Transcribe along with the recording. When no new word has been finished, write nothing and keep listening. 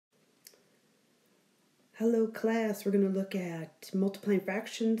Hello class, we're going to look at multiplying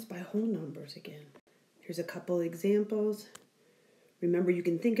fractions by whole numbers again. Here's a couple examples. Remember, you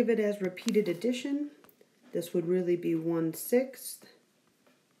can think of it as repeated addition. This would really be 1/6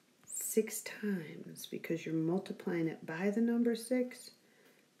 6 times because you're multiplying it by the number 6.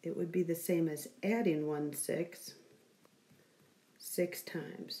 It would be the same as adding 1/6 6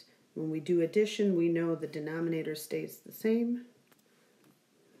 times. When we do addition, we know the denominator stays the same.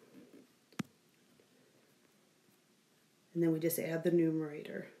 And then we just add the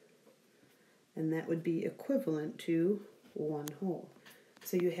numerator. And that would be equivalent to 1 whole.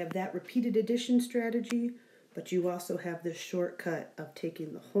 So you have that repeated addition strategy, but you also have the shortcut of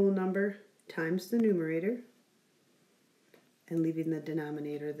taking the whole number times the numerator and leaving the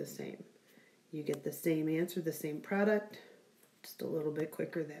denominator the same. You get the same answer, the same product, just a little bit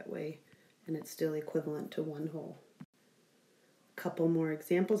quicker that way, and it's still equivalent to 1 whole. Couple more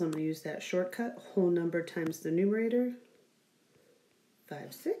examples. I'm going to use that shortcut. Whole number times the numerator,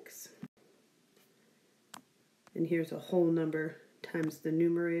 5/6. And here's a whole number times the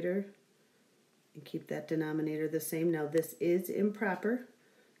numerator, and keep that denominator the same. Now this is improper,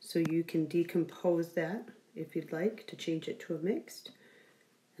 so you can decompose that if you'd like to change it to a mixed.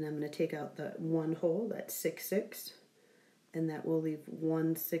 And I'm going to take out the 1 whole, that's 6/6, and that will leave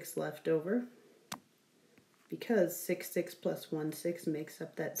 1/6 left over, because 6/6 plus 1/6 makes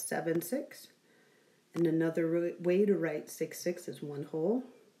up that 7/6. And another way to write 6/6 is 1 whole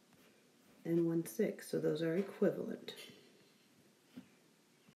and 1/6, so those are equivalent.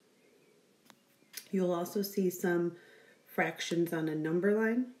 You'll also see some fractions on a number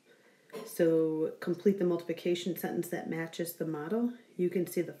line. So complete the multiplication sentence that matches the model. You can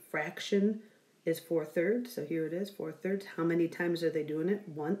see the fraction is 4/3, so here it is, 4/3. How many times are they doing it?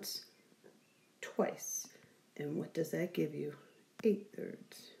 Once, twice. And what does that give you?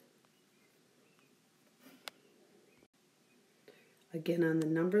 8/3. Again, on the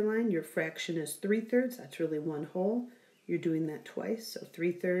number line, your fraction is 3/3. That's really 1 whole. You're doing that twice, so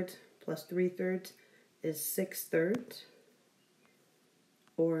 3/3 plus 3/3 is 6/3.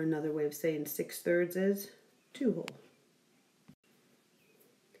 Or another way of saying 6/3 is 2 whole.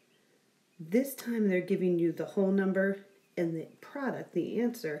 This time they're giving you the whole number and the product, the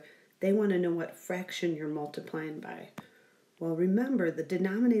answer. They want to know what fraction you're multiplying by. Well, remember, the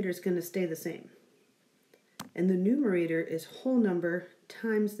denominator is going to stay the same. And the numerator is whole number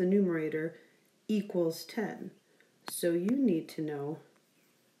times the numerator equals 10. So you need to know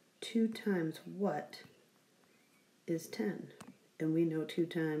 2 times what is 10. And we know 2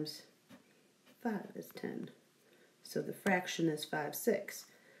 times 5 is 10. So the fraction is 5/6.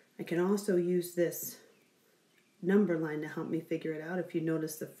 I can also use this number line to help me figure it out. If you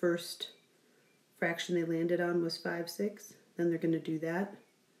notice, the first fraction they landed on was 5/6. Then they're going to do that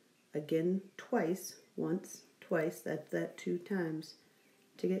again twice. Once, twice, that's that 2 times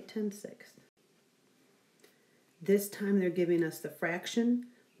to get 10/6. This time they're giving us the fraction.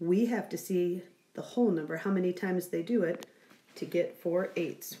 We have to see the whole number, how many times they do it, to get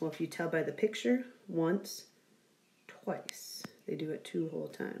 4/8. Well, if you tell by the picture, once, twice. They do it 2 whole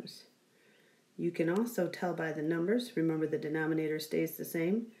times. You can also tell by the numbers. Remember, the denominator stays the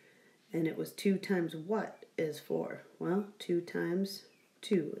same, and it was 2 times what is 4? Well, 2 times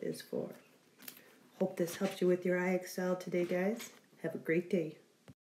 2 is 4. Hope this helped you with your IXL today, guys. Have a great day.